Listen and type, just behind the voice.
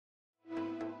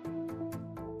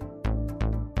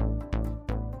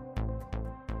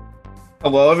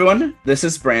Hello, everyone. This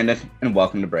is Brandon, and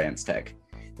welcome to Brand's Tech.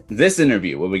 This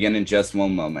interview will begin in just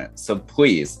one moment, so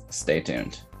please stay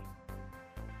tuned.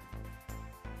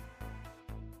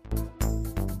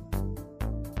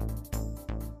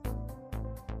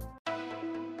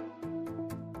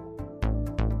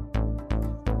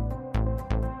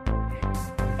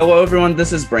 Hello, everyone.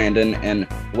 This is Brandon, and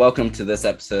welcome to this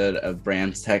episode of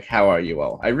Brand's Tech. How are you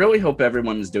all? I really hope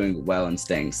everyone is doing well and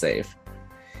staying safe.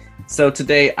 So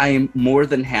today, I am more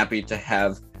than happy to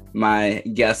have my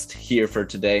guest here for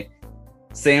today,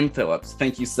 Sam Phillips.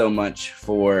 Thank you so much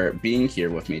for being here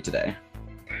with me today.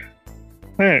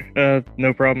 Hey,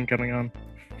 no problem coming on.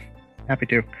 Happy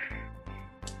to.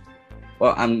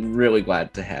 Well, I'm really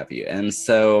glad to have you. And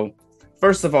so,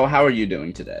 first of all, how are you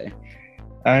doing today?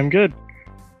 I'm good.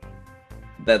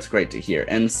 That's great to hear.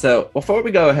 And so, before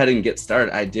we go ahead and get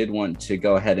started, I did want to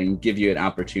go ahead and give you an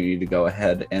opportunity to go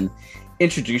ahead and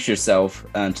introduce yourself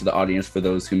to the audience for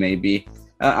those who may be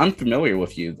unfamiliar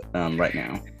with you right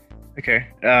now. Okay.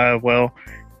 Well,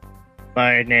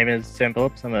 my name is Sam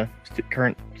Phillips. I'm a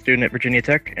current student at Virginia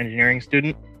Tech, engineering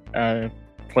student.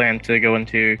 Plan to go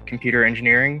into computer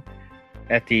engineering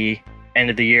at the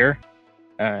end of the year.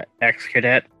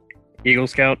 Ex-cadet, Eagle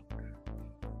Scout.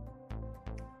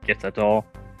 Guess that's all.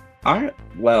 All right.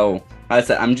 Well, I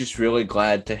said I'm just really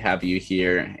glad to have you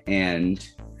here, and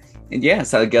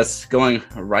yes, I guess going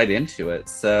right into it.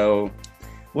 So,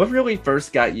 what really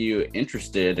first got you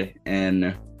interested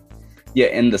in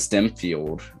the STEM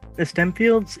field? The STEM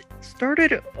fields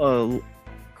started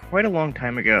quite a long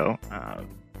time ago.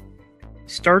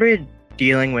 Started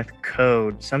dealing with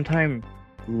code sometime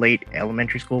late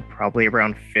elementary school, probably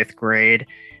around 5th grade.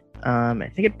 I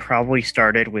think it probably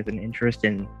started with an interest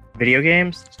in video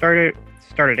games. Started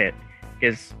it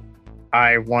because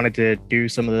I wanted to do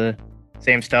some of the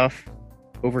same stuff.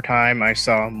 Over time, I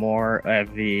saw more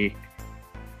of the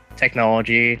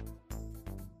technology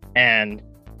and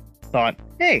thought,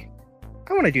 hey,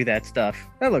 I want to do that stuff.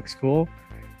 That looks cool.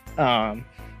 I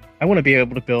want to be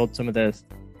able to build some of this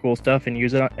cool stuff and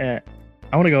use it. I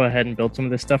want to go ahead and build some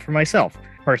of this stuff for myself,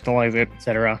 personalize it,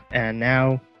 etc. And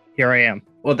now here I am.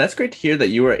 Well, that's great to hear that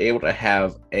you were able to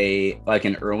have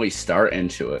an early start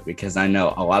into it, because I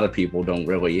know a lot of people don't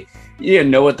really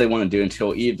know what they want to do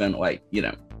until even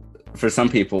for some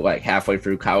people halfway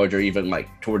through college, or even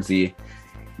towards the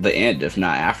end, if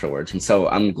not afterwards. And so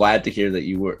I'm glad to hear that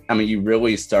you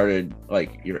really started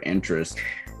your interest.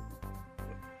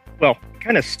 Well,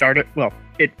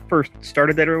 it first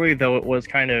started that early, though it was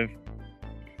kind of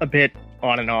a bit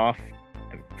on and off.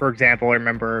 For example, I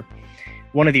remember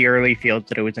one of the early fields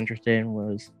that I was interested in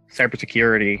was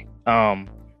cybersecurity.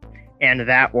 And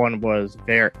that one was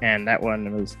there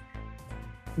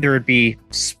would be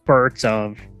spurts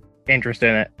of interest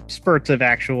in it, spurts of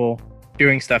actual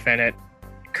doing stuff in it.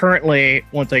 Currently,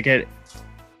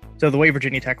 so the way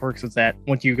Virginia Tech works is that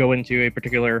once you go into a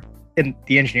particular, in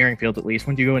the engineering field at least,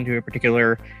 once you go into a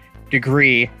particular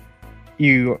degree,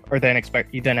 you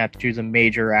then have to choose a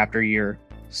major after your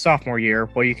sophomore year.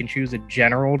 Well, you can choose a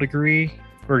general degree.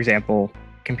 For example,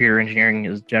 computer engineering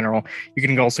is general. You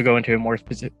can also go into a more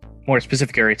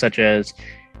specific area, such as,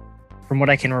 from what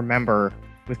I can remember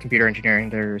with computer engineering,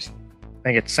 I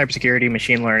think it's cybersecurity,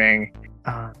 machine learning,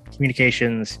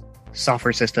 communications,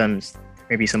 software systems,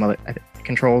 maybe some other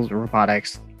controls,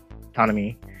 robotics,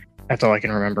 autonomy. That's all I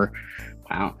can remember.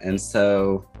 Wow. And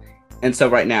so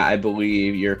right now, I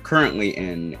believe you're currently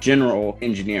in general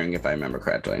engineering, if I remember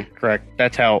correctly. Correct.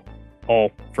 That's how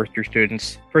all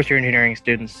first-year engineering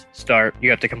students start. You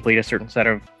have to complete a certain set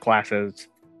of classes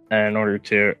and other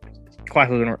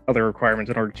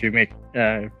requirements in order to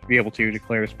be able to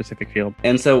declare a specific field.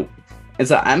 And so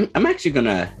I'm actually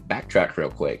gonna backtrack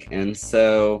real quick. And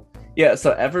so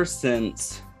ever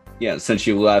since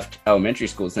you left elementary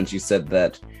school, since you said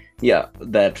that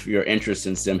your interest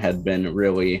in STEM had been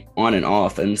really on and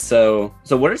off. And so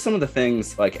what are some of the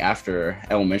things after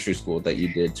elementary school that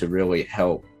you did to really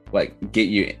help get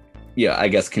you,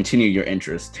 continue your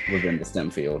interest within the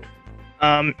STEM field?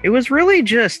 It was really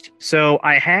just, so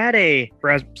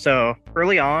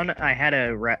early on,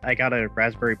 I got a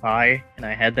Raspberry Pi, and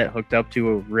I had that hooked up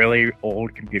to a really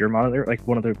old computer monitor,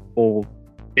 one of the old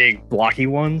big blocky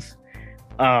ones.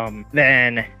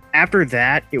 Then after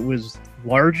that, it was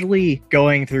largely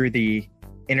going through the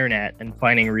internet and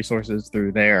finding resources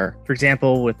through there. For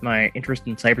example, with my interest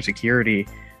in cybersecurity,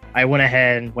 I went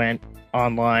ahead and went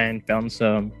online, found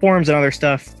some forums and other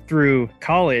stuff through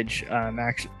college.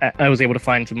 I was able to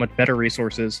find some much better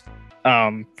resources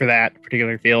for that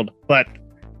particular field. But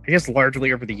I guess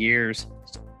largely over the years,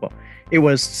 well, it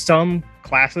was some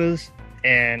classes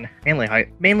in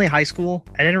mainly high school.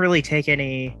 I didn't really take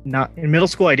any. Not in middle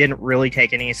school. I didn't really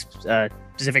take any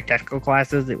specific technical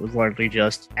classes. It was largely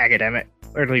just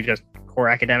core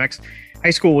academics. High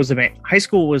school was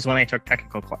when I took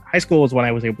technical. High school was when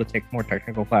I was able to take more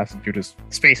technical classes due to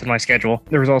space in my schedule.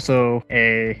 There was also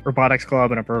a robotics club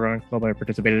and a programming club I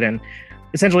participated in.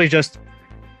 Essentially, just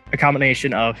a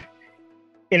combination of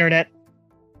internet,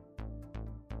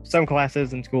 some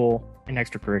classes in school, and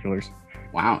extracurriculars.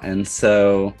 Wow. And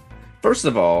so, first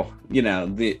of all,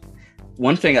 the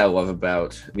one thing I love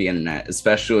about the internet,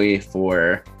 especially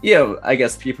for, I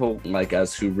guess people like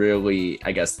us who really,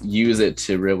 use it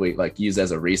to really use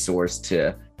as a resource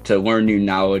to learn new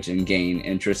knowledge and gain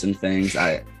interest in things.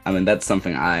 I mean, that's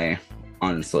something I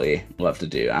honestly love to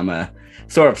do. I'm a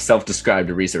sort of self-described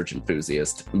research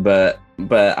enthusiast, but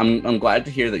I'm glad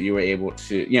to hear that you were able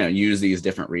to use these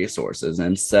different resources,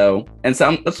 and so I'm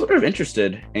sort of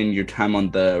interested in your time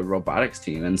on the robotics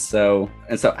team, and so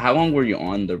how long were you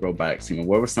on the robotics team, and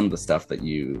what were some of the stuff that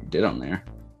you did on there?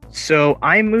 So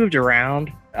I moved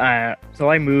around.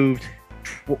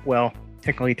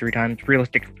 Technically 3 times,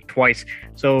 realistically twice.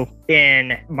 So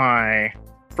in my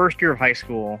first year of high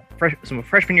school,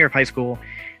 freshman year of high school,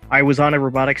 I was on a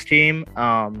robotics team.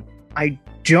 I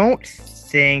don't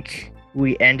think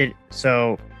we ended.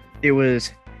 So it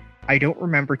was. I don't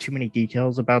remember too many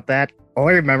details about that. All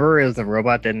I remember is the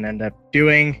robot didn't end up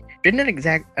doing.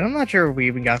 I'm not sure if we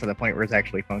even got to the point where it's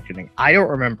actually functioning. I don't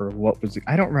remember what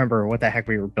the heck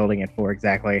we were building it for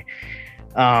exactly.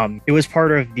 It was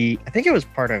part of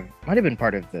might have been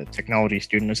part of the Technology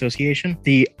Student Association.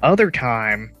 The other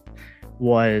time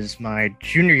was my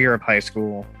junior year of high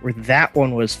school, where that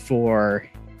one was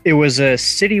it was a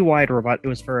citywide robot. It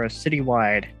was for a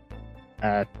citywide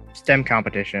STEM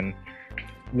competition,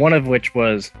 one of which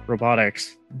was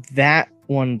robotics. That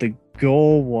one, the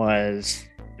goal was,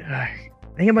 I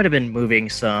think it might have been moving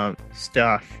some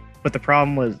stuff, but the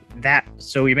problem was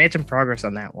so we made some progress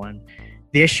on that one.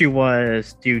 The issue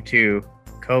was due to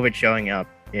COVID showing up,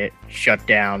 it shut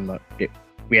down.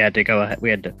 We had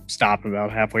to stop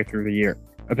about halfway through the year,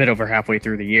 a bit over halfway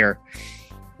through the year.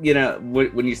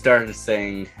 When you started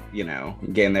saying,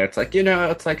 getting there, it's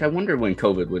like I wonder when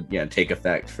COVID would take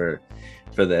effect for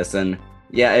this, and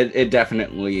it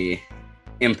definitely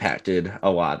impacted a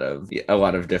lot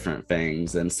of different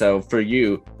things. And so for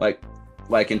you, like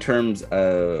in terms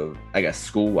of, I guess,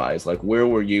 school wise, where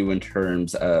were you in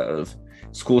terms of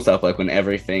school stuff, when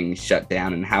everything shut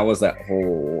down, and how was that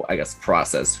whole, I guess,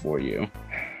 process for you?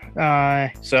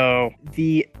 So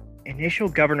the initial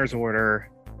governor's order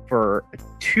for a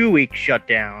 2-week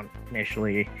shutdown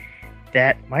initially,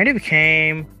 that might have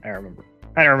came, I don't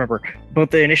remember, both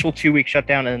the initial 2-week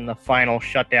shutdown and the final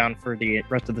shutdown for the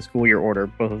rest of the school year order,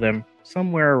 both of them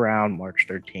somewhere around March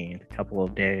 13th, a couple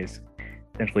of days,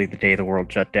 essentially the day the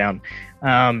world shut down.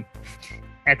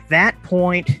 At that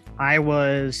point,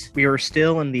 we were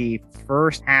still in the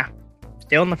first half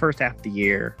of the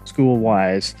year,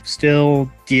 school-wise, still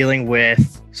dealing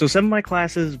with. So some of my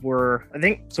classes were,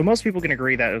 most people can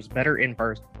agree that it was better in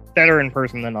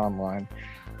person than online.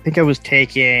 I think I was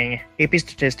taking AP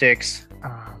Statistics.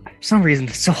 For some reason,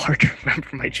 it's so hard to remember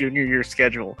my junior year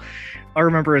schedule. All I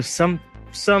remember is some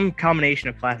combination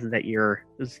of classes that year.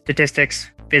 It was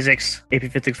Statistics, Physics,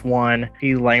 AP Physics 1,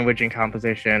 AP Language and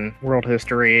Composition, World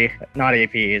History, not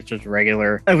AP, it's just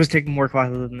regular. I was taking more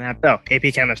classes than that.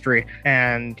 AP Chemistry,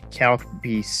 and Calc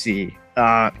BC.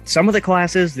 Some of the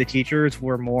classes, the teachers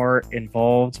were more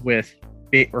involved.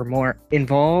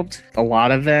 A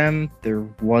lot of them, there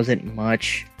wasn't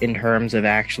much in terms of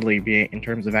actually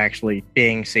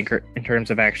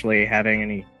having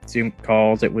any Zoom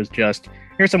calls. It was just,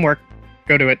 here's some work,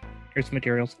 go do it, here's some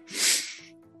materials.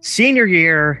 Senior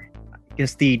year, I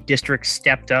guess the district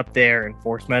stepped up their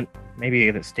enforcement.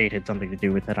 Maybe the state had something to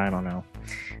do with it, I don't know.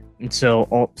 And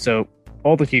so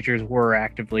all the teachers were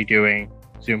actively doing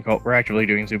Zoom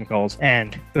calls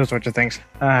and those sorts of things.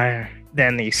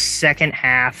 Then the second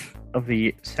half of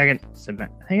the second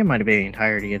semester, I think it might have been the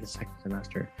entirety of the second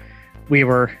semester, we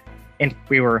were in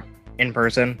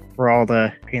person for all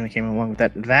the pain that came along with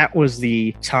that. That was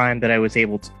the time that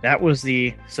that was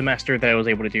the semester that I was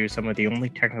able to do some of the only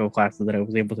technical classes that I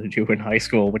was able to do in high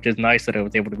school, which is nice that I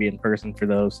was able to be in person for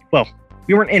those. Well,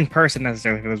 we weren't in person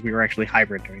necessarily because we were actually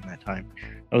hybrid during that time.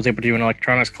 I was able to do an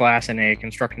electronics class and a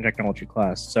construction technology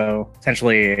class. So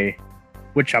essentially a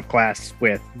woodshop class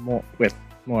with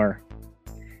more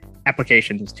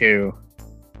applications to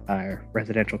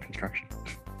residential construction.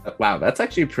 Wow, that's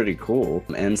actually pretty cool.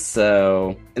 And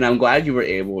I'm glad you were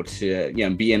able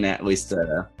to, be in at least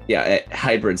a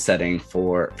hybrid setting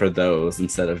for those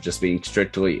instead of just being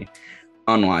strictly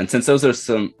online, since those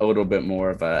are a little bit more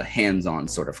of a hands-on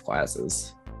sort of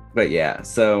classes. But yeah,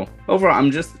 so overall,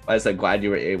 I'm just, like I said, glad you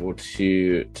were able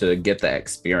to get that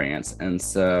experience. And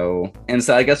so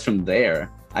I guess from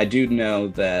there, I do know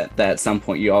that at some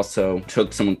point you also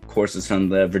took some courses from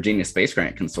the Virginia Space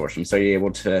Grant Consortium. So are you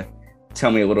able to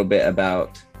tell me a little bit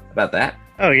about that?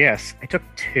 Oh, yes. I took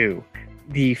 2.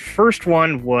 The first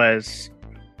one was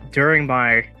during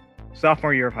my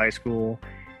sophomore year of high school,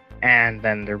 and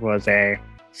then there was a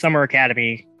summer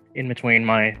academy in between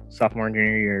my sophomore and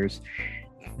junior years.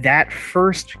 That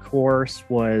first course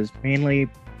was mainly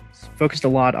focused a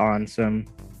lot on some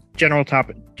general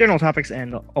topics,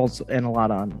 and a lot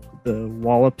on the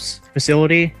Wallops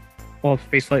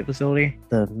Space Flight Facility,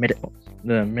 the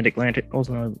Mid-Atlantic,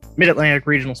 also known as Mid-Atlantic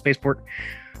Regional Spaceport.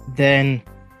 Then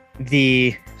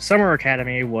the summer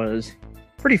academy was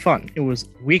pretty fun. It was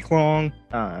week-long.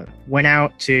 Went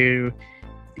out to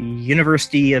the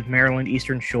University of Maryland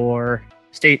Eastern Shore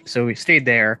State, so we stayed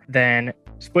there. Then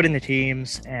split into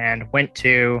teams and went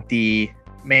to the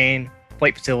main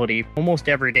flight facility almost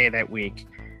every day that week.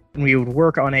 And we would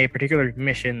work on a particular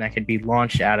mission that could be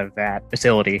launched out of that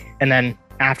facility. And then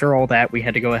after all that, we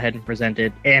had to go ahead and present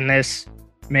it in this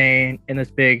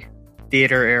big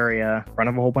theater area in front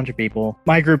of a whole bunch of people.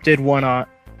 My group did one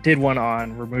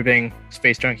on removing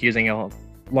space junk using a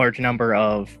large number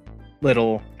of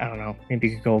little, I don't know, maybe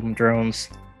you could call them drones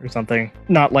or something,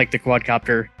 not like the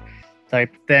quadcopter type.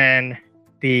 Then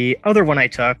the other one I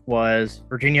took was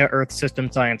Virginia Earth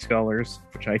System Science Scholars,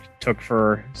 which I took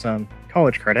for some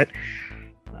college credit.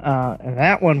 And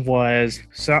that one was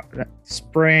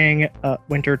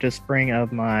winter to spring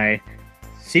of my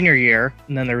senior year.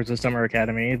 And then there was a summer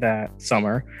academy that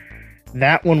summer.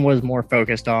 That one was more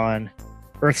focused on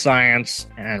earth science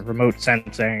and remote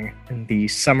sensing. And the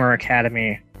summer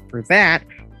academy for that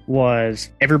was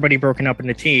everybody broken up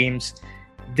into teams.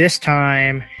 This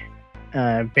time,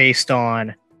 based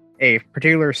on a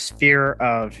particular sphere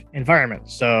of environment.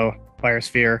 So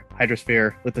biosphere,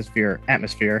 hydrosphere, lithosphere,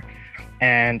 atmosphere.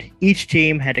 And each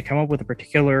team had to come up with a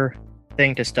particular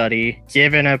thing to study,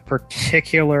 given a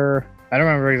particular, I don't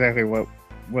remember exactly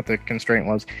what the constraint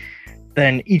was.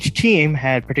 Then each team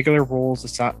had particular roles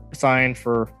assigned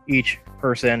for each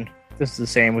person. This is the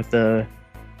same with the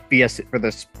for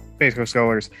the Space Coast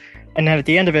Scholars. And then at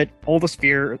the end of it, all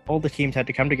the teams had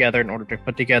to come together in order to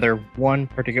put together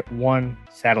one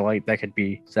satellite that could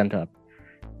be sent up.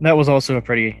 And that was also a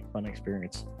pretty fun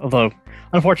experience. Although,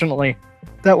 unfortunately,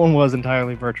 that one was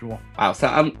entirely virtual. Wow.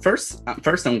 So first,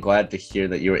 I'm glad to hear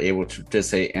that you were able to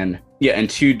participate in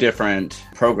 2 different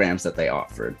programs that they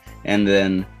offered. And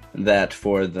then that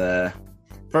for the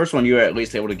first one, you were at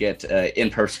least able to get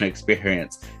in-person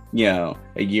experience, a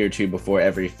year or 2 before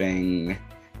everything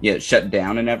shut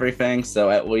down and everything. So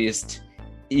at least,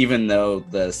 even though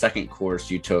the second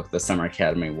course you took, the summer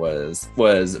academy, was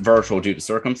virtual due to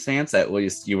circumstance, at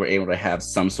least you were able to have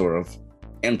some sort of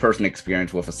in-person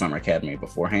experience with a summer academy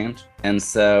beforehand. And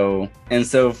so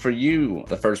for you,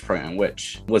 the first program,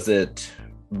 which was it,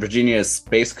 Virginia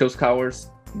Space Coast Scholars?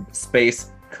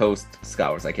 Space Coast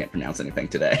Scholars. I can't pronounce anything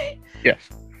today. Yes.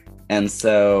 And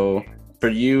so for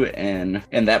you in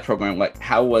that program, like,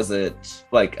 how was it,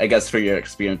 like, I guess for your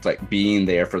experience, like, being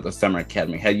there for the summer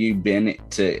academy? Had you been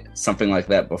to something like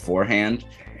that beforehand,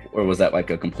 or was that like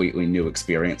a completely new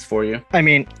experience for you? I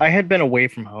mean, I had been away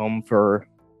from home for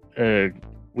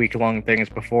week-long things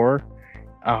before,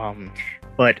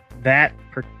 but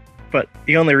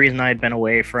the only reason I had been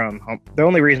away from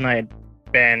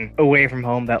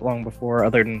home, that long before,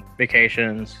 other than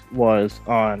vacations, was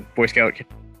on Boy Scout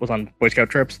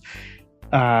trips.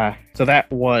 So that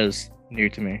was new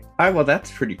to me. All right, well,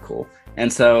 that's pretty cool.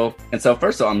 And so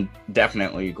first of all, I'm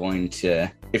definitely going to,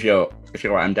 if you're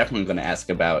I'm definitely going to ask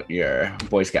about your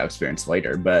Boy Scout experience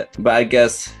later. But I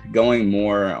guess going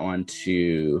more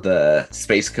onto the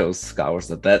Space Coast Scholars,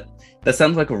 that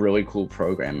sounds like a really cool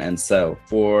program. And so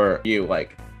for you,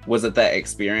 like, was it that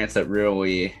experience that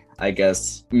really, I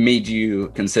guess, made you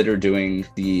consider doing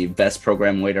the VEST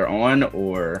program later on,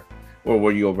 or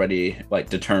were you already, like,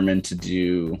 determined to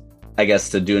do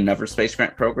another space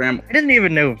grant program? I didn't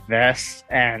even know VEST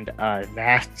and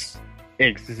VASTs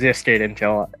existed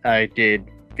until I did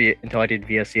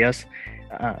VSCS.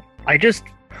 I just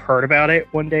heard about it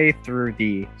one day through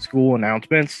the school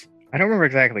announcements. I don't remember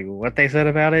exactly what they said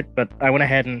about it, but I went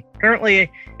ahead and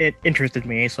apparently it interested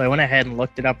me, so I went ahead and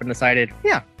looked it up and decided,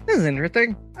 yeah, this is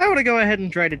interesting. I want to go ahead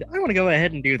and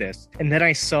do this. And then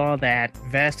I saw that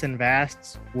VEST and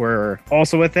VASTs were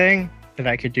also a thing that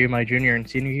I could do my junior and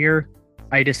senior year.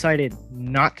 I decided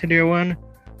not to do one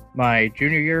my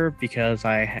junior year because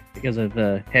of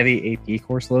the heavy AP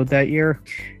course load that year.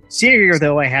 Senior year,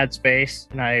 though, I had space,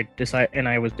 and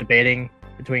I was debating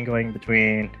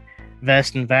between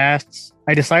Vest and Vasts.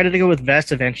 I decided to go with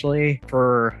Vest eventually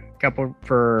for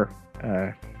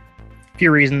a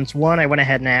few reasons. One, I went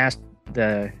ahead and asked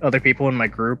the other people in my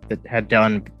group that had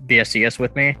done BSCS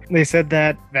with me. They said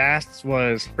that Vasts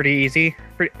was pretty easy.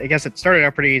 I guess it started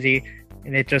out pretty easy,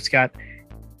 and it just got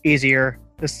easier.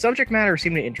 The subject matter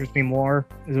seemed to interest me more,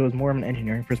 as it was more of an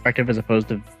engineering perspective as opposed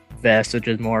to Vest, which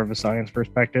is more of a science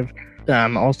perspective.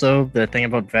 Also, the thing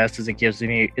about Vest is it gives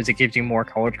you more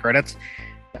college credits.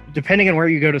 Depending on where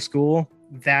you go to school,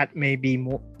 that may be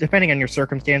more. Depending on your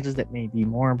circumstances, that may be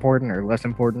more important or less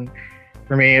important.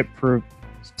 For me, it's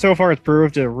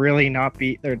proved to really not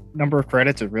be. The number of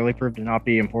credits have really proved to not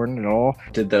be important at all.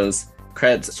 Did those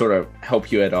credits sort of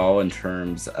help you at all in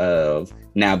terms of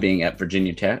now being at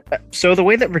Virginia Tech? So the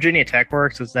way that Virginia Tech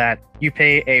works is that you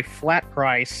pay a flat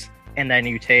price and then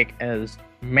you take as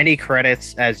many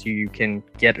credits as you can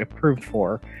get approved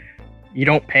for. You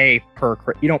don't pay per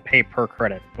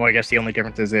credit. Well, I guess the only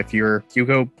difference is if you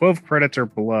go 12 credits or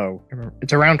below,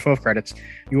 it's around 12 credits,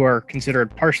 you are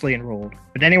considered partially enrolled.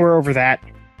 But anywhere over that,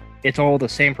 it's all the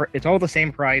same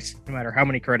price, no matter how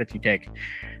many credits you take.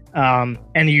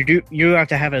 And you have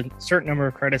to have a certain number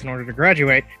of credits in order to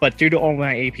graduate. But due to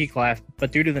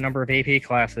the number of AP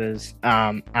classes,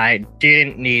 I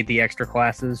didn't need the extra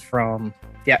classes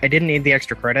I didn't need the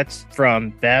extra credits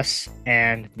from BESS,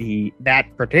 and that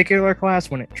particular class,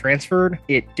 when it transferred,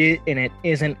 it did, and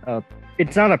it's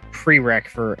not a prereq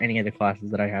for any of the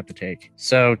classes that I have to take.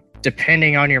 So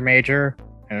depending on your major,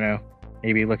 I don't know,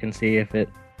 maybe look and see if it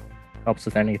helps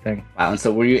with anything. Wow. And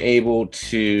so were you able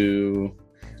to,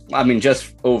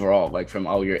 just overall, like from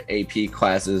all your AP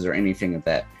classes or anything of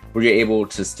that, were you able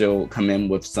to still come in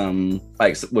with some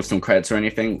credits or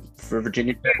anything for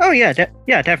Virginia Tech? Oh yeah,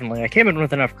 definitely. I came in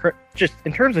with enough. Just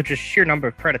in terms of just sheer number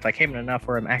of credits, I came in enough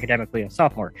where I'm academically a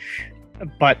sophomore.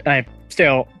 But I'm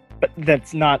still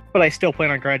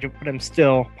planning on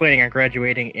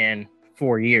graduating in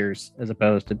 4 years as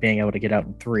opposed to being able to get out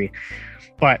in 3.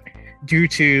 But due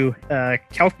to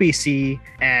Calc BC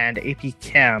and AP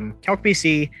Chem,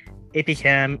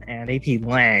 and AP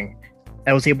Lang,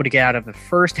 I was able to get out of the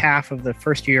first half of the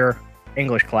first year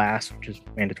English class, which is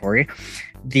mandatory.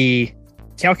 The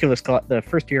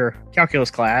first year calculus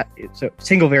class, so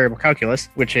single variable calculus,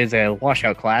 which is a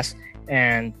washout class,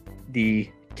 and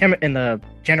the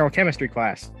general chemistry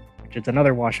class, which is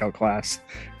another washout class.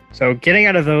 So getting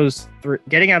out of those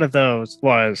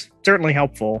was certainly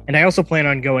helpful. And I also plan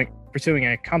on pursuing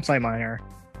a comp sci minor,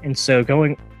 and so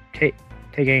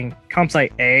taking comp sci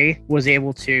A was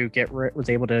able to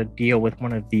deal with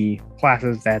one of the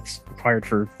classes that's required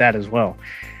for that as well.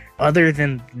 Other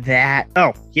than that,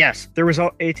 taking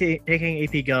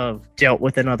AP Gov dealt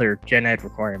with another Gen Ed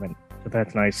requirement, so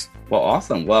that's nice. Well,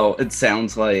 awesome. Well, it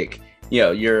sounds like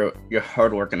your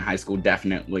hard work in high school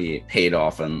definitely paid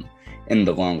off in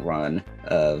the long run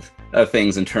of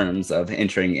things in terms of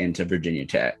entering into Virginia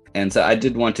Tech. And so I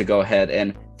did want to go ahead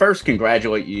and first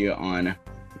congratulate you on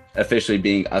officially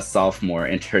being a sophomore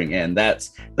entering in.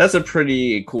 That's a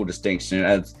pretty cool distinction.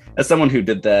 As someone who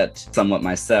did that somewhat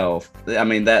myself,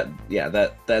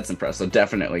 that's impressive. So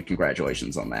definitely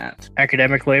congratulations on that.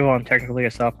 Academically, while I'm technically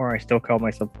a sophomore, I still call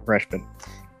myself a freshman.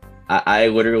 I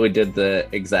literally did the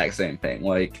exact same thing.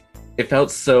 Like, it felt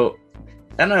so,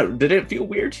 I don't know, did it feel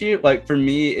weird to you? Like, for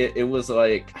me, it was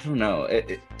like, I don't know,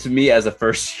 to me as a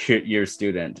first year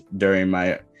student during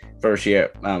my first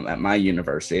year at my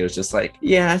university, it was just like,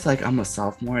 yeah, it's like I'm a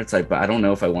sophomore. It's like, but I don't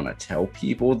know if I want to tell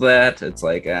people that. It's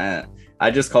like, I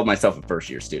just called myself a first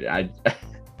year student.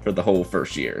 For the whole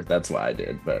first year, that's what I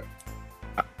did. But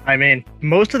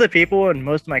most of the people in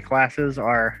most of my classes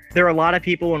there are a lot of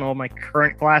people in all my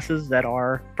current classes that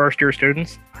are first year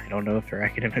students. I don't know if they're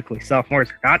academically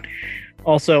sophomores or not.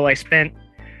 Also,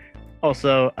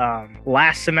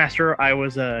 last semester I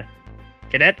was a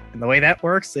cadet, and the way that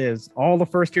works is all the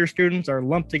first year students are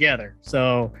lumped together.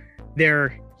 So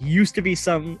there used to be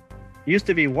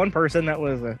one person that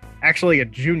was actually a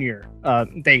junior.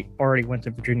 They already went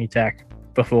to Virginia Tech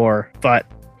before, but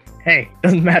hey,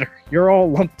 doesn't matter. You're all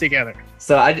lumped together.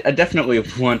 So I definitely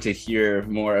want to hear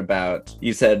more about,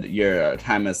 you said your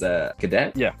time as a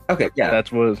cadet? Yeah. Okay, yeah.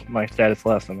 That was my status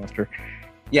last semester.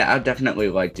 Yeah, I'd definitely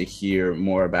like to hear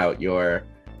more about your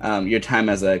time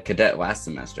as a cadet last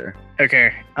semester.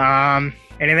 Okay.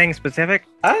 Anything specific?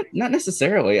 Not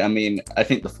necessarily. I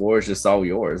think the floor is just all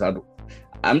yours.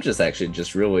 I'm just actually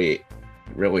just really,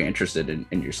 really interested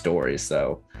in your story.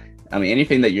 So,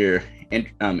 anything that you're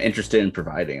interested in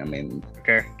providing. I mean,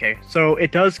 Okay. So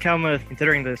it does come with,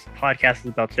 considering this podcast is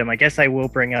about STEM, I guess I will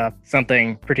bring up some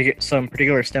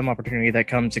particular STEM opportunity that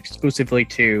comes exclusively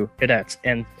to cadets.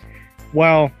 And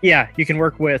while, yeah, you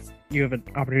have an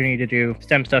opportunity to do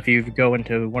STEM stuff, you go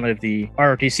into one of the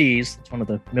ROTCs, it's one of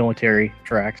the military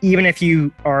tracks. Even if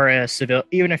you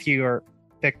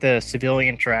pick the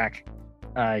civilian track,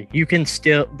 you can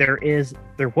still,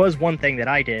 there was one thing that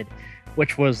I did,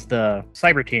 which was the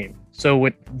cyber team. So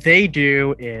what they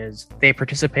do is they'll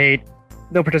participate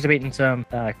in some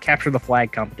capture the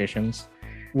flag competitions,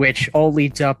 which all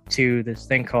leads up to this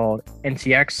thing called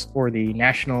NCX, or the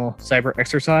National Cyber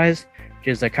Exercise, which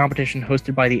is a competition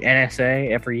hosted by the NSA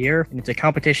every year. And it's a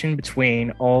competition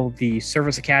between all the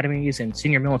service academies and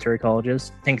senior military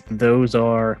colleges. I think those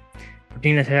are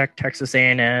Virginia Tech, Texas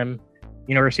A&M,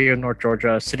 University of North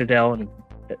Georgia, Citadel, and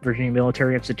Virginia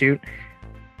Military Institute.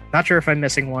 Not sure if I'm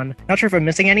missing one. Not sure if I'm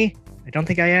missing any. I don't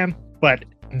think I am. But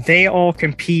they all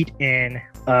compete in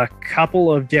a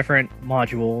couple of different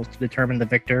modules to determine the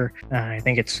victor. I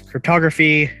think it's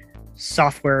cryptography,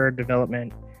 software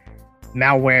development,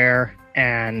 malware,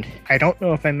 and I don't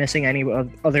know if I'm missing any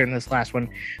other than this last one,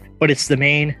 but it's the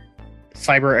main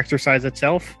cyber exercise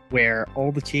itself, where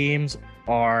all the teams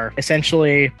are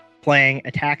essentially playing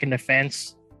attack and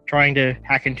defense, trying to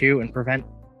hack into and prevent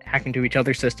hacking into each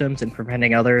other's systems and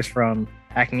preventing others from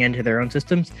hacking into their own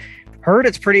systems.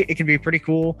 It can be pretty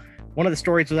cool. One of the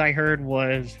stories that I heard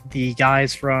was the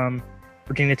guys from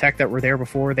Virginia Tech that were there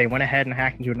before, they went ahead and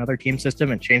hacked into another team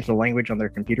system and changed the language on their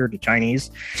computer to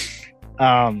Chinese,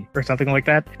 or something like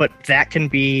that. But that can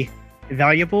be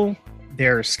valuable.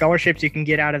 There's scholarships you can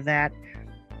get out of that.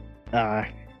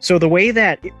 So the way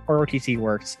that ROTC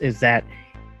works is that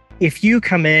if you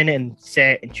come in and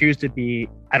choose to be,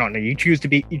 I don't know, you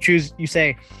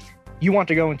say you want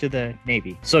to go into the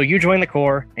Navy. So you join the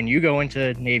Corps and you go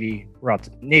into Navy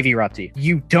ROTC.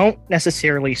 You don't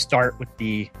necessarily start with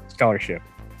the scholarship.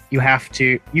 You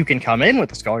can come in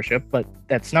with a scholarship, but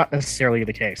that's not necessarily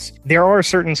the case. There are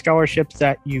certain scholarships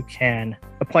that you can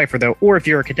apply for, though, or if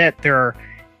you're a cadet,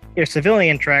 if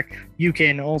civilian track,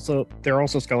 there are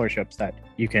also scholarships that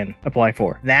you can apply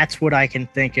for. That's what I can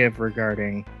think of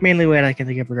regarding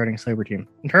cyber team.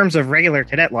 In terms of regular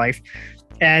cadet life,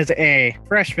 as a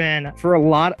freshman, for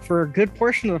a good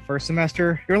portion of the first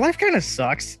semester, your life kind of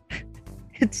sucks.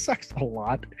 It sucks a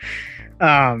lot,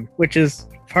 which is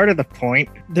part of the point.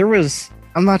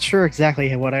 I'm not sure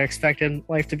exactly what I expected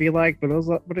life to be like, but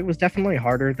it was definitely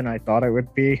harder than I thought it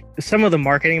would be. Some of the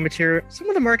marketing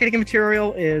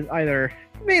material is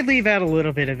may leave out a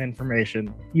little bit of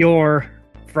information. Your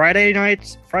Friday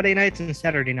nights and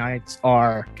Saturday nights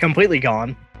are completely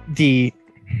gone. Due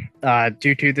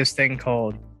to this thing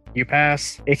called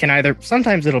UPass,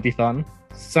 sometimes it'll be fun.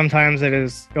 Sometimes it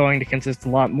is going to consist a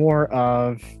lot more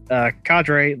of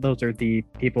cadre. Those are the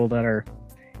people that are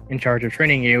in charge of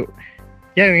training you,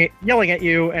 yelling at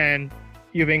you, and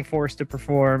you being forced to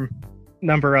perform a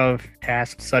number of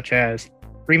tasks such as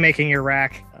remaking your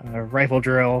rack, rifle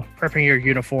drill, prepping your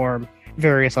uniform,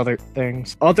 various other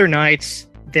things. Other nights,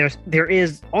 there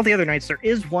is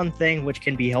one thing which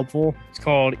can be helpful. It's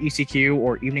called ECQ,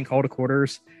 or Evening Call to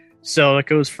Quarters. So it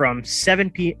goes from 7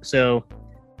 p.m. So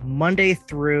Monday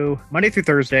through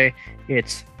Thursday,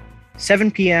 it's 7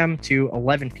 p.m. to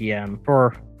 11 p.m.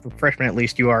 For freshmen at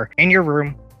least. You are in your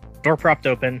room, door propped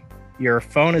open, your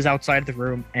phone is outside the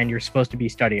room, and you're supposed to be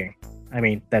studying. I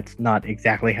mean, that's not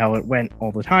exactly how it went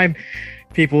all the time.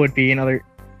 People would be in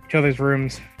each other's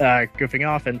rooms goofing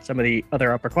off, and some of the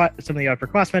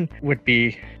upperclassmen would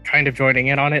be kind of joining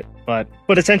in on it, but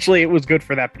essentially it was good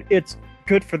for that. It's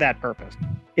good for that purpose.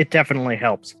 It definitely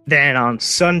helps. Then on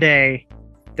Sunday,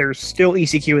 there's still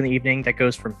ECQ in the evening that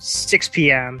goes from 6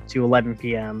 p.m. to 11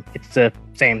 p.m. It's the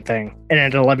same thing. And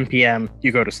at 11 p.m.,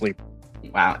 you go to sleep.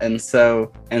 Wow. And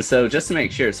so just to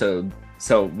make sure,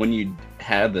 so when you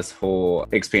had this whole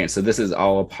experience, so this is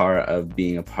all a part of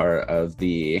being a part of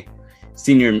the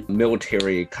senior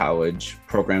military college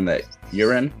program that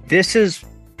you're in? This is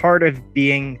part of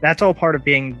being part of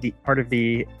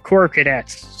the Corps of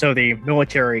Cadets, so the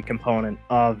military component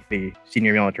of the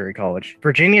senior military college.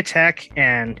 Virginia Tech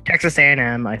and Texas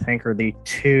A&M, I think, are the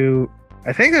two.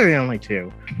 I think they're the only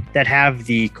two that have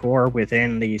the Corps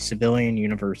within the civilian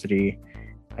university.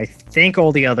 I think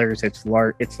all the others, it's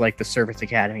like the service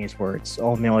academies where it's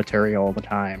all military all the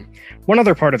time. One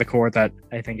other part of the Corps that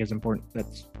I think is important,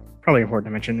 that's probably important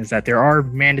to mention, is that there are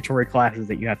mandatory classes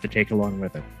that you have to take along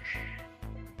with it.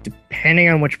 Depending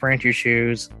on which branch you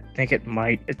choose, I think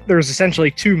there's essentially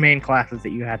two main classes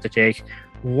that you have to take.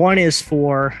 One is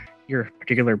for your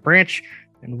particular branch,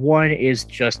 and one is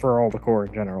just for all the Corps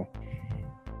in general.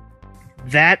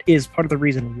 that is part of the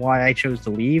reason why I chose to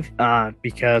leave.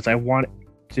 Because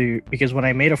when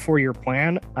I made a 4-year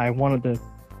plan,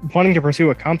 wanting to pursue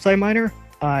a comp sci minor.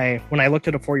 When I looked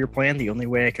at a 4-year plan, the only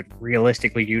way I could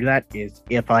realistically do that is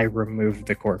if I removed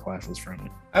the core classes from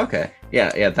it. Okay.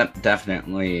 Yeah, that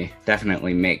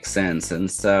definitely makes sense. And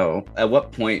so at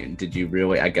what point did you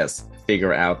really, I guess,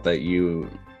 figure out that you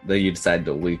decided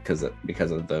to leave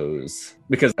because of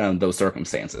those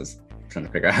circumstances? I'm trying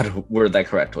to figure out how to word that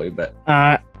correctly, but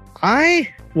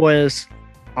I was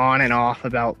on and off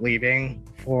about leaving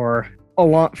for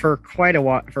quite a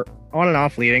while, on and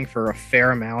off leaving for a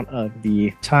fair amount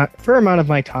of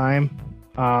my time.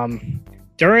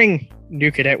 During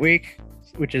New Cadet Week,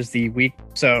 which is the week,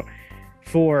 so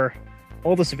for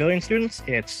all the civilian students,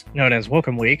 it's known as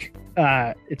Welcome Week.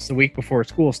 It's the week before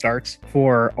school starts.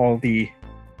 For all the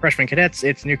freshman cadets,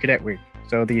 it's New Cadet Week.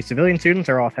 So the civilian students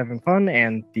are off having fun,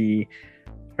 and the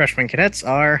freshman cadets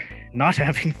are not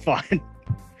having fun.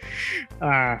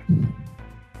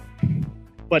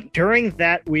 But during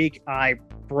that week, I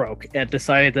broke and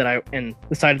decided that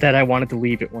I wanted to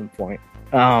leave at one point.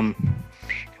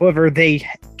 However, they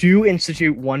do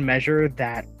institute one measure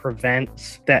that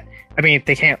prevents that. I mean,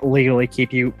 they can't legally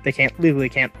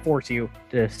can't force you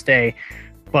to stay,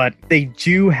 but they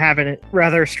do have a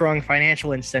rather strong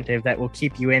financial incentive that will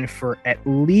keep you in for at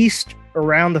least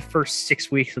around the first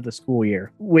 6 weeks of the school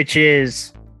year, which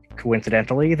is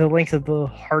coincidentally the length of the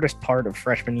hardest part of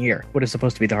freshman year. What is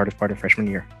supposed to be the hardest part of freshman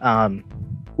year?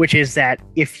 Which is that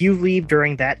if you leave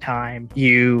during that time,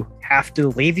 you have to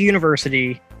leave the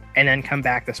university and then come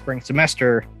back the spring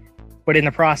semester. But in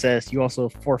the process, you also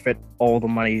forfeit all the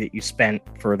money that you spent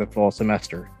for the fall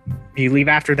semester. If you leave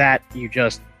after that, you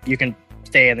can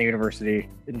stay in the university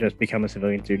and just become a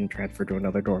civilian student, transfer to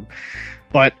another dorm.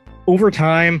 But over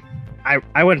time,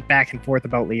 I went back and forth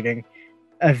about leaving.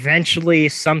 Eventually,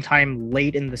 sometime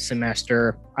late in the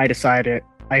semester, I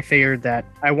figured that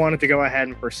I wanted to go ahead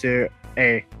and pursue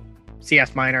a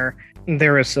CS minor.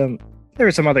 There was some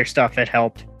other stuff that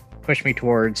helped push me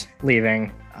towards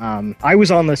leaving. I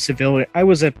was a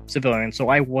civilian, so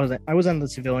I was on the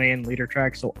civilian leader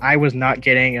track, so I was not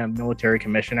getting a military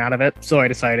commission out of it. So I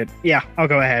decided, yeah, I'll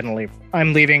go ahead and leave.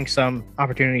 I'm leaving some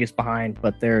opportunities behind,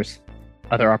 but there's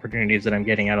other opportunities that I'm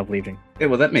getting out of leaving. Yeah,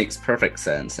 well, that makes perfect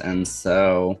sense. And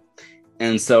so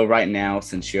right now,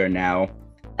 since you're now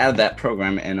out of that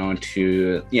program and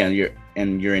onto, you're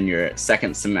in your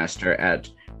second semester at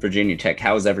Virginia Tech,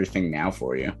 how is everything now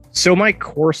for you? So my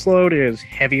course load is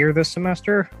heavier this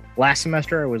semester. Last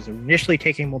semester, I was initially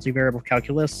taking multivariable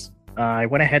calculus. I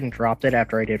went ahead and dropped it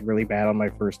after I did really bad on my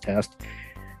first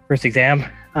exam.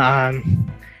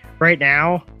 Right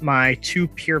now, my 2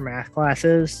 pure math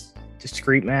classes,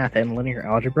 discrete math and linear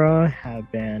algebra,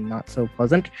 have been not so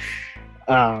pleasant.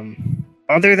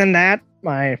 Other than that,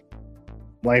 my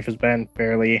life has been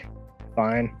fairly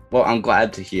fine. Well, I'm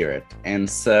glad to hear it. And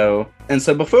so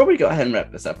before we go ahead and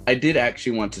wrap this up, I did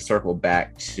actually want to circle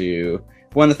back to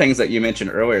one of the things that you mentioned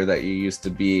earlier, that you used to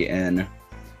be in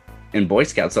Boy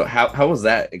Scouts. So how was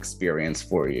that experience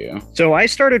for you? So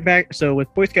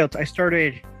with Boy Scouts, I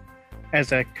started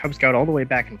as a Cub Scout all the way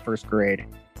back in first grade.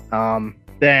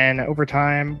 Then over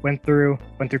time went through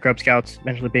Cub Scouts,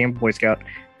 eventually being a Boy Scout.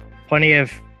 Plenty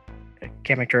of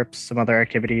camping trips, some other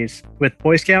activities. With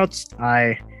Boy Scouts,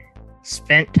 I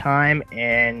spent time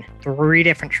in 3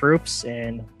 different troops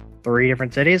in 3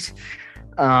 different cities.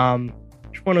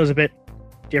 Each one was a bit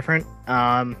different.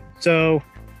 So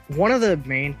one of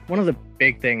the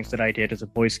big things that I did as a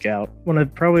Boy Scout, one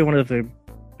of the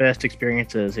best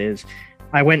experiences, is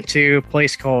I went to a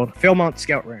place called Philmont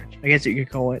Scout Ranch. I guess you could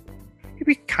call it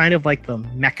maybe kind of like the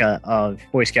Mecca of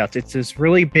Boy Scouts. It's this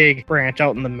really big ranch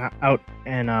out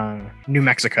in New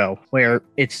Mexico, where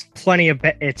it's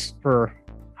it's for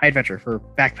high adventure, for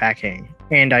backpacking.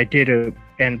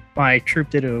 And my troop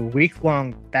did a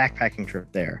week-long backpacking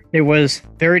trip there. It was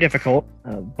very difficult,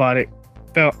 but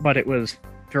it was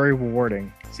very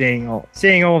rewarding. Seeing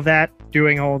all of that,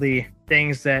 doing all the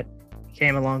things that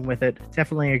came along with it.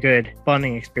 Definitely a good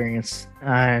bonding experience.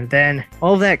 And then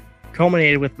all of that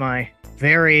culminated with my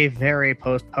very, very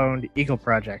postponed Eagle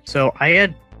project. So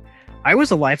I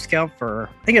was a Life Scout for,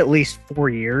 I think, at least 4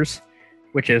 years,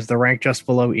 which is the rank just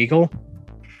below Eagle.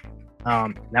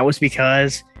 That was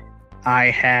because I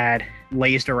had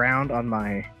lazed around on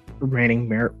my remaining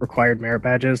required merit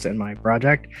badges and my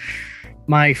project.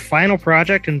 My final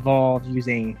project involved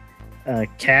using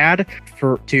CAD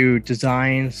to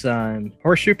design some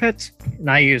horseshoe pits,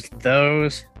 and I used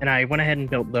those, and I went ahead and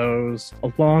built those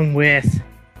along with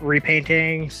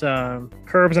repainting some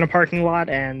curbs in a parking lot,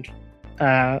 and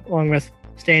along with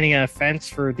standing a fence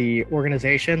for the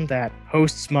organization that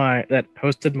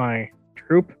hosted my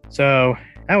troop. So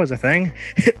that was a thing.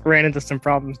 Ran into some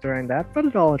problems during that, but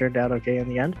it all turned out okay in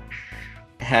the end.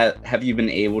 Have you been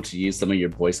able to use some of your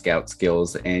Boy Scout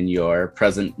skills in your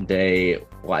present day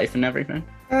life and everything?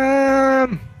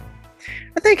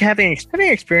 I think having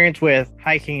experience with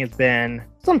hiking has been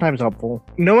sometimes helpful.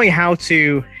 Knowing how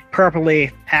to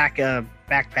properly pack a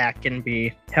backpack can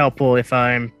be helpful if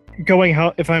I'm going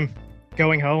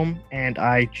home and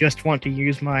I just want to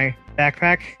use my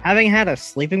backpack. Having had a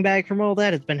sleeping bag from all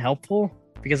that has been helpful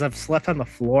because I've slept on the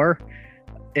floor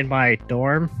in my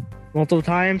dorm multiple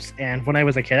times, and when I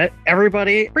was a kid,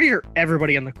 pretty sure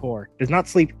everybody in the Corps does not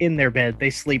sleep in their bed. They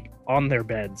sleep on their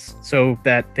beds so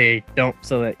that you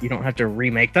don't have to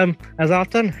remake them as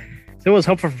often. So it was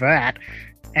helpful for that.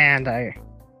 And I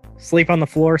sleep on the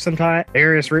floor sometimes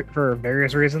for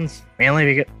various reasons.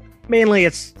 Mainly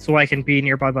it's so I can be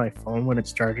nearby my phone when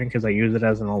it's charging because I use it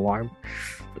as an alarm.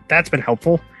 But that's been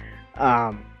helpful.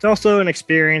 It's also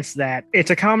it's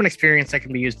a common experience that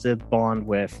can be used to bond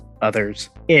with others.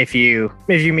 If you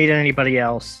meet anybody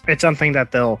else, it's something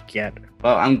that they'll get.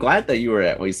 Well, I'm glad that you were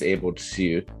at least able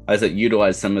to,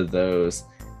 utilize some of those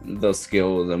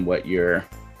skills and what you're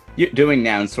doing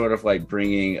now, and sort of like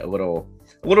bringing a little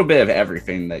bit of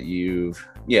everything that you've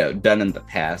done in the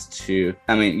past to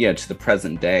the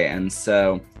present day. And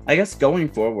so I guess going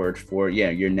forward for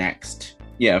your next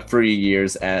 3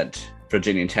 years at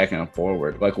Virginia Tech and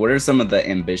forward, like, what are some of the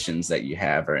ambitions that you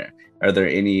have, or are there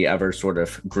any other sort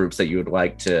of groups that you would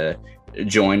like to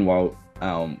join while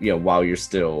you're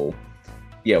still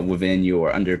within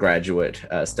your undergraduate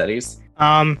studies?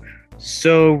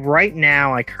 So right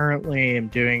now I currently am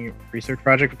doing a research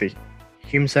project with the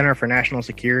Hume Center for National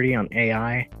Security on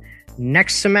AI.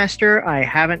 Next semester, I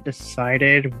haven't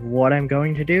decided what I'm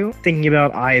going to do. Thinking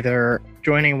about either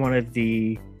joining one of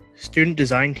the student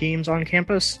design teams on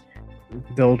campus.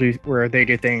 Where they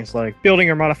do things like building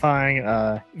or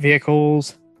modifying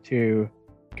vehicles to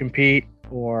compete,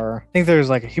 or I think there's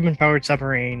like a human-powered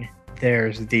submarine.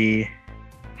 There's the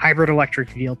hybrid electric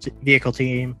vehicle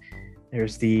team.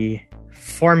 There's the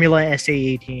Formula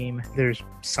SAE team. There's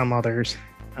some others.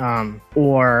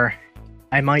 Or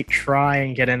I might try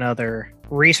and get another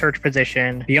research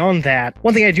position. Beyond that,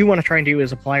 one thing I do want to try and do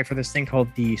is apply for this thing called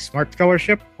the SMART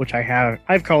Scholarship, which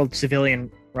I've called Civilian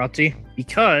ROTC,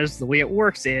 because the way it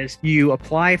works is you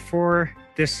apply for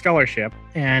this scholarship,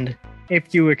 and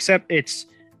if you accept, it's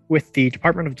with the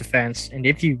Department of Defense, and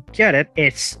if you get it,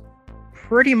 it's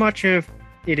pretty much it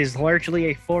is largely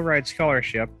a full ride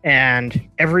scholarship, and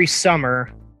every summer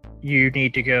you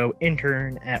need to go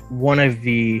intern at one of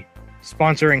the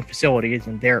sponsoring facilities,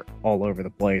 and they're all over the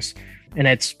place. And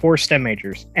it's for STEM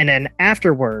majors. And then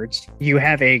afterwards, you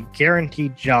have a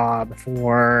guaranteed job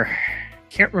for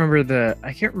I can't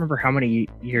remember how many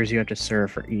years you have to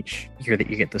serve for each year that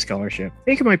you get the scholarship. I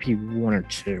think it might be 1 or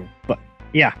 2. But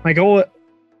yeah, my goal,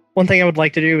 one thing I would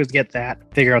like to do is get that,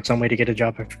 figure out some way to get a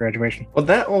job after graduation. Well,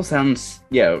 that all sounds,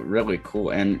 really cool.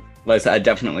 And like I said, I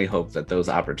definitely hope that those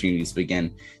opportunities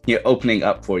begin, opening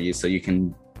up for you so you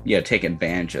can, take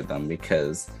advantage of them,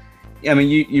 because,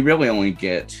 you really only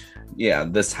get,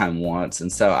 this time once. And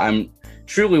so I'm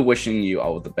truly wishing you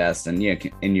all the best, and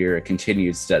in your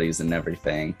continued studies and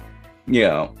everything,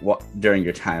 during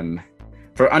your time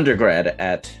for undergrad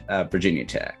at Virginia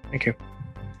Tech. Thank you.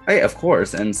 Hey, of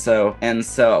course. And so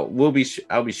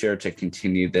I'll be sure to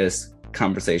continue this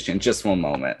conversation in just one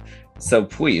moment. So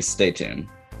please stay tuned.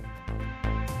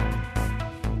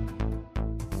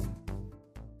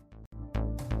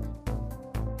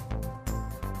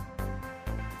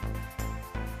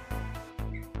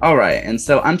 All right, and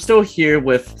so I'm still here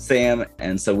with Sam,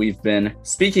 and so we've been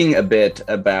speaking a bit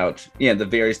about the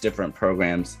various different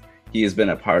programs he has been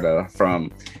a part of,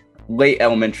 from late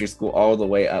elementary school all the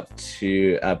way up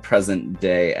to present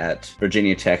day at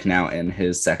Virginia Tech, now in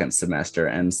his second semester.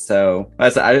 And so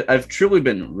I've truly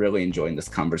been really enjoying this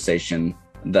conversation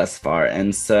thus far,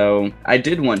 and so I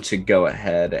did want to go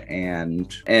ahead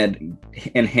and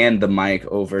hand the mic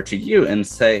over to you and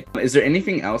say, is there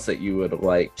anything else that you would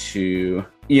like to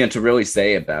really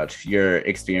say about your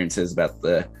experiences, about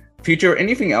the future, or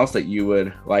anything else that you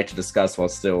would like to discuss while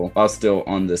still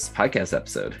on this podcast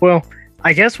episode? Well,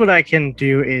 I guess what I can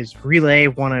do is relay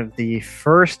one of the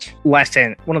first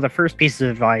pieces of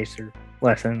advice or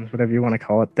lessons, whatever you want to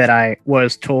call it, that I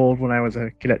was told when I was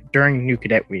a cadet during New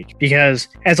Cadet Week. Because,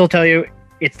 as I'll tell you,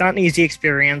 it's not an easy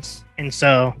experience. And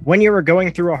so when you are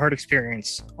going through a hard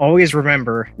experience, always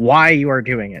remember why you are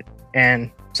doing it.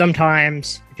 And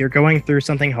sometimes if you're going through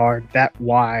something hard, that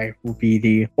why will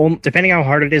be depending how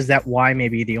hard it is, that why may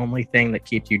be the only thing that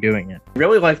keeps you doing it. I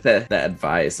really like that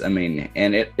advice. I mean,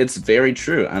 and it's very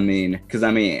true. I mean, because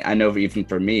I know even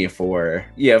for me, for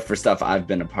stuff I've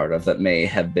been a part of that may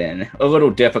have been a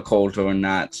little difficult or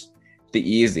not the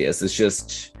easiest, it's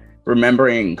just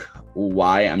remembering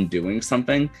why I'm doing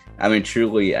something. I mean,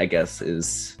 truly, I guess,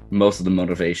 is most of the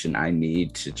motivation I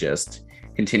need to just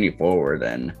continue forward.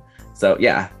 And so,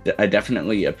 yeah, I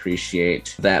definitely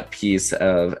appreciate that piece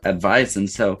of advice. And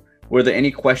so, were there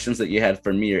any questions that you had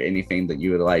for me or anything that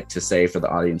you would like to say for the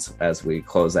audience as we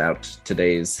close out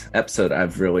today's episode?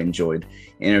 I've really enjoyed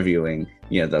interviewing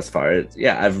thus far.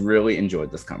 I've really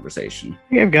enjoyed this conversation. I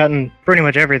think I've gotten pretty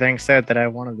much everything said that I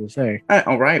wanted to say.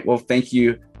 All right. Well, thank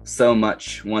you so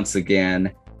much once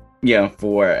again,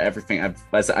 for everything.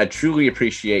 I truly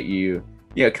appreciate you,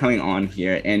 coming on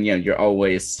here, and you're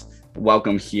always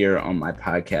welcome here on my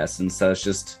podcast. And so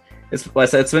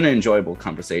it's been an enjoyable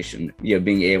conversation,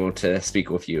 being able to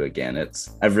speak with you again.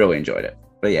 I've really enjoyed it.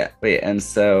 But yeah. And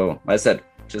so, like I said,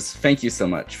 just thank you so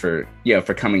much for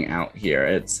coming out here.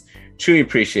 It's truly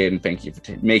appreciated, and thank you for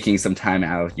making some time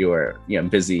out of your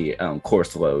busy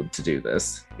course load to do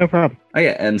this. No problem. Oh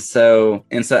yeah, and so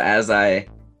as I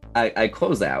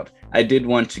close out, I did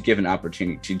want to give an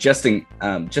opportunity just in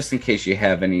case you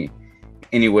have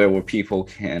anywhere where people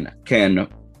can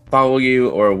follow you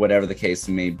or whatever the case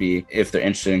may be, if they're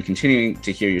interested in continuing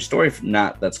to hear your story. If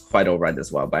not, that's quite all right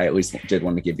as well, but I at least did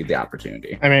want to give you the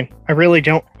opportunity. I mean, I really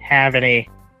don't have any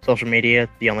social media.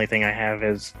 The only thing I have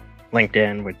is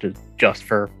LinkedIn, which is just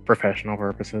for professional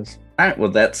purposes. All right,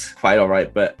 well, that's quite all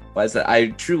right. But like I said, I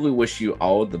truly wish you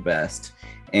all the best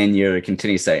in your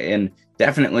continued stay, and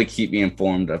definitely keep me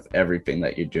informed of everything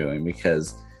that you're doing,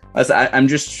 because I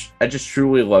just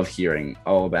truly love hearing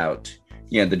all about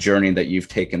the journey that you've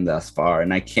taken thus far,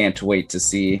 and I can't wait to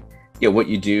see what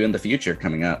you do in the future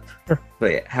coming up. Sure.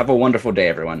 But yeah, have a wonderful day,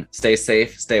 everyone. Stay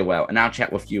safe, stay well, and I'll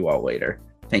chat with you all later.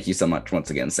 Thank you so much once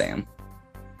again, Sam.